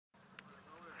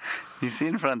You see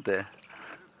in front there?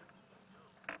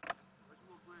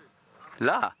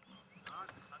 La.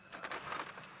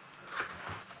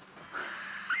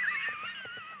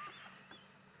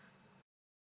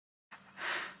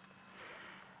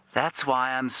 That's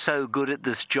why I'm so good at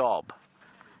this job.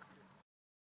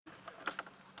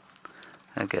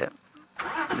 Okay,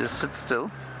 just sit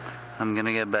still. I'm going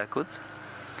to go backwards.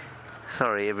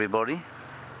 Sorry, everybody.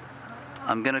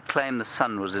 I'm going to claim the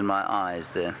sun was in my eyes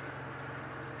there.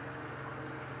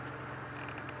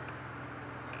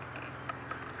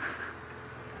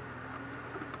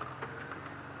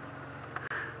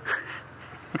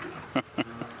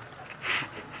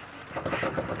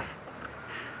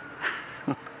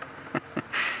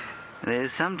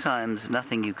 There's sometimes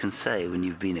nothing you can say when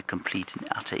you've been a complete and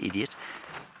utter idiot.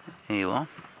 Here you are.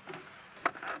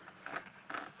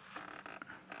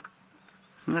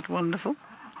 Isn't that wonderful?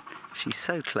 She's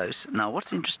so close. Now,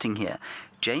 what's interesting here,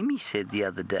 Jamie said the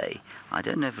other day, I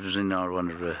don't know if it was in one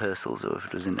of the rehearsals or if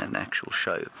it was in an actual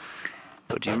show,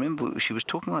 but do you remember she was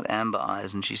talking about amber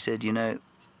eyes, and she said, you know,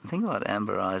 the thing about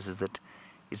amber eyes is that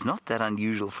it's not that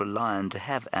unusual for a lion to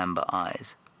have amber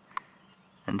eyes.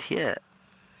 And here,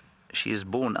 she is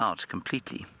borne out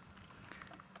completely.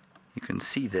 You can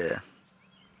see there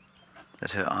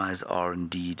that her eyes are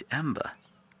indeed amber.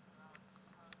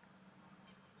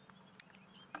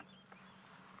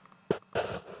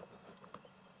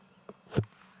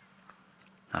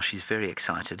 Now she's very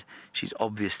excited. She's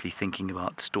obviously thinking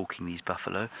about stalking these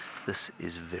buffalo. This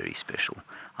is very special.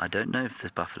 I don't know if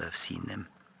the buffalo have seen them.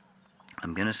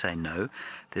 I'm going to say no.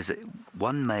 There's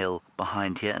one male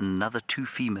behind here and another 2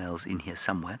 females in here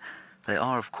somewhere. They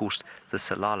are, of course, the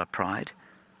Tsalala pride.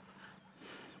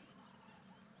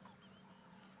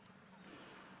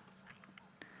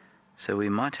 So we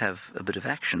might have a bit of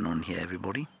action on here,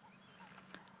 everybody.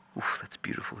 Oof, that's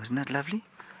beautiful. Isn't that lovely?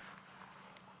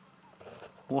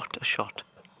 What a shot.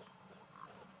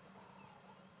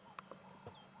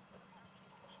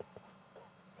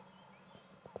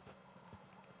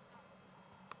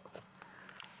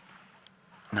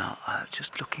 Now,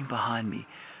 just looking behind me,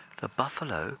 the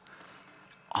buffalo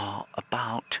are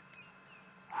about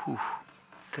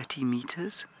 30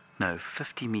 meters? No,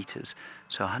 50 meters.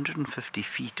 So 150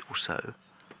 feet or so.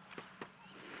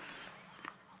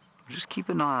 Just keep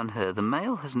an eye on her. The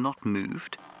male has not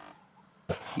moved.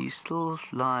 He's still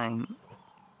lying.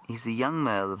 He's the young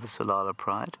male of the Tsalala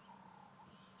pride.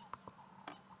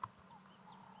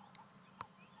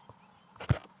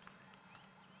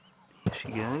 Here she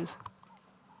goes.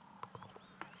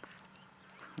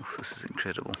 Oh, this is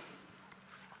incredible.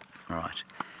 Right,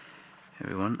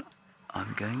 everyone,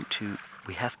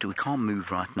 we can't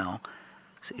move right now.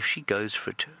 So if she goes for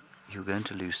it, you're going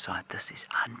to lose sight. This is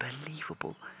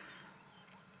unbelievable.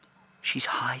 She's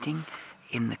hiding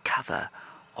in the cover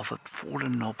of a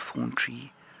fallen knobthorn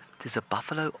tree. There's a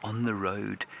buffalo on the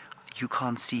road. You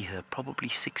can't see her, probably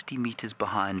 60 meters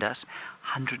behind us,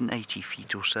 180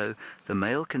 feet or so. The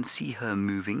male can see her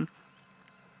moving.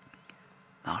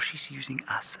 Now she's using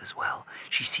us as well.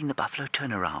 She's seen the buffalo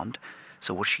turn around,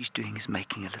 so what she's doing is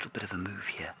making a little bit of a move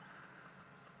here.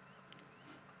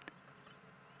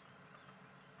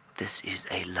 This is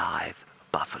a live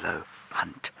buffalo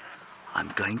hunt. I'm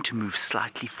going to move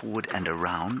slightly forward and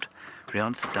around.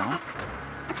 Rian, sit down.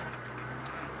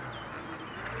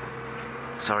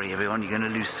 Sorry everyone, you're going to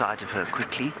lose sight of her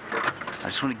quickly. I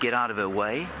just want to get out of her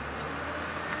way.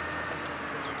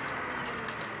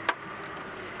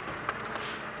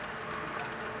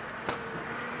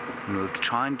 And we'll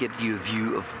try and get you a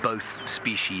view of both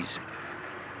species.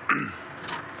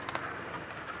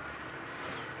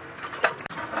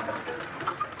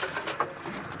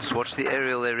 Just watch the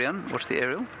aerial, Ariane. Watch the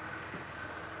aerial.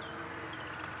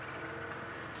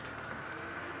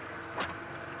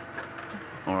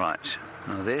 All right.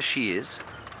 Now there she is.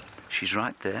 She's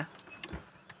right there.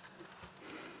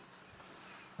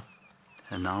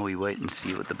 And now we wait and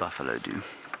see what the buffalo do.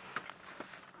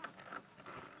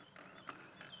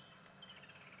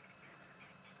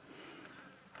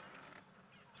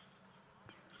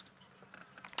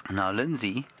 Now,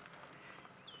 Lindsay,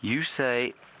 you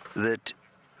say that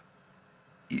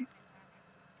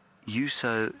you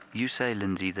say,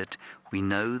 Lindsay, that we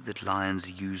know that lions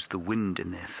use the wind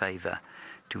in their favor.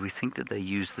 Do we think that they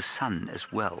use the sun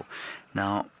as well?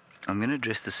 Now, I'm going to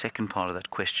address the second part of that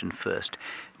question first.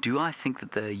 Do I think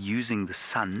that they're using the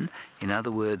sun, in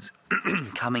other words,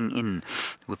 coming in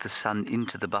with the sun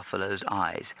into the buffalo's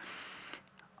eyes?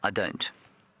 I don't.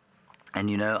 And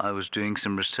you know, I was doing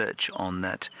some research on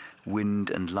that wind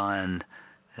and lion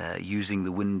using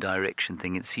the wind direction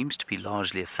thing. It seems to be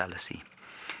largely a fallacy.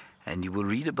 And you will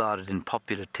read about it in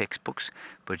popular textbooks,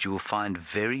 but you will find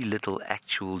very little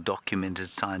actual documented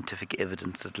scientific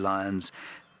evidence that lions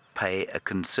pay a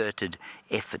concerted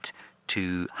effort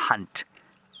to hunt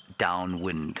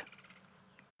downwind.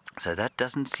 So that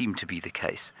doesn't seem to be the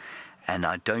case. And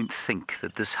I don't think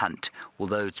that this hunt,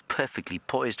 although it's perfectly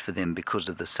poised for them because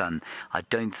of the sun, I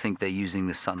don't think they're using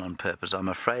the sun on purpose. I'm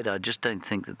afraid I just don't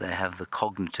think that they have the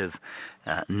cognitive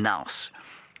nous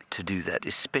to do that,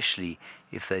 especially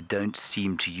if they don't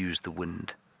seem to use the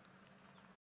wind.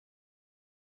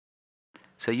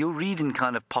 So you'll read in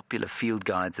kind of popular field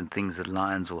guides and things that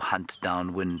lions will hunt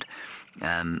downwind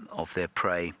of their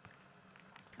prey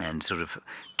and sort of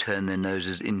turn their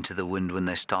noses into the wind when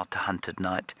they start to hunt at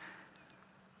night.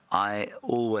 I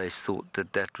always thought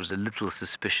that that was a little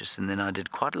suspicious, and then I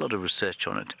did quite a lot of research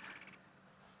on it,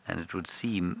 and it would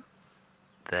seem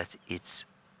that it's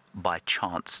by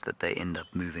chance that they end up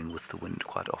moving with the wind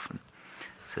quite often.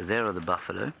 So there are the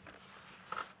buffalo.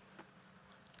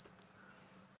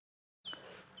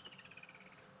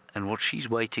 And what she's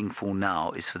waiting for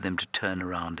now is for them to turn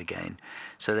around again.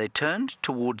 So they turned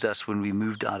towards us when we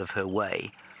moved out of her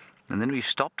way, and then we've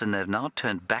stopped and they've now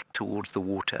turned back towards the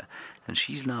water, and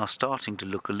she's now starting to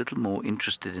look a little more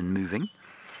interested in moving.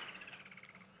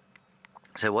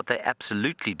 So what they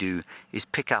absolutely do is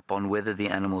pick up on whether the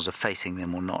animals are facing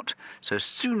them or not. So as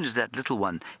soon as that little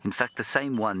one, in fact the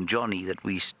same one, Johnny, that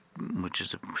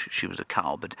she was a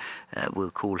cow, but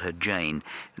we'll call her Jane,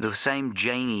 the same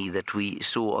Janie that we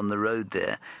saw on the road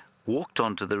there, walked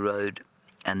onto the road,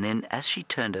 and then as she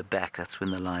turned her back, that's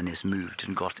when the lioness moved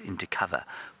and got into cover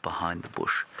behind the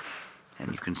bush.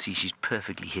 And you can see she's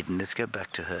perfectly hidden. Let's go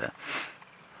back to her.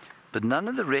 But none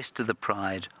of the rest of the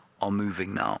pride are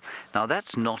moving now. Now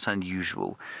that's not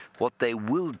unusual. What they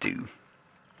will do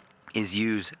is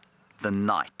use the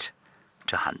night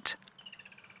to hunt.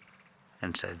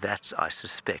 And so that's, I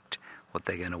suspect, what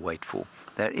they're going to wait for.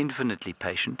 They're infinitely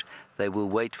patient. They will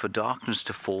wait for darkness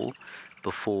to fall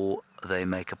before they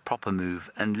make a proper move,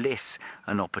 unless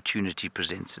an opportunity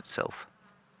presents itself.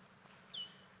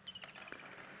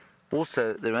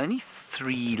 Also, there are only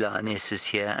 3 lionesses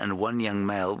here and 1 young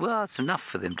male. Well, it's enough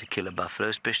for them to kill a buffalo,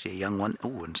 especially a young one.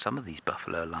 Oh, and some of these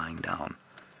buffalo are lying down.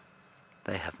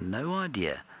 They have no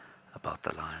idea about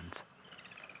the lions.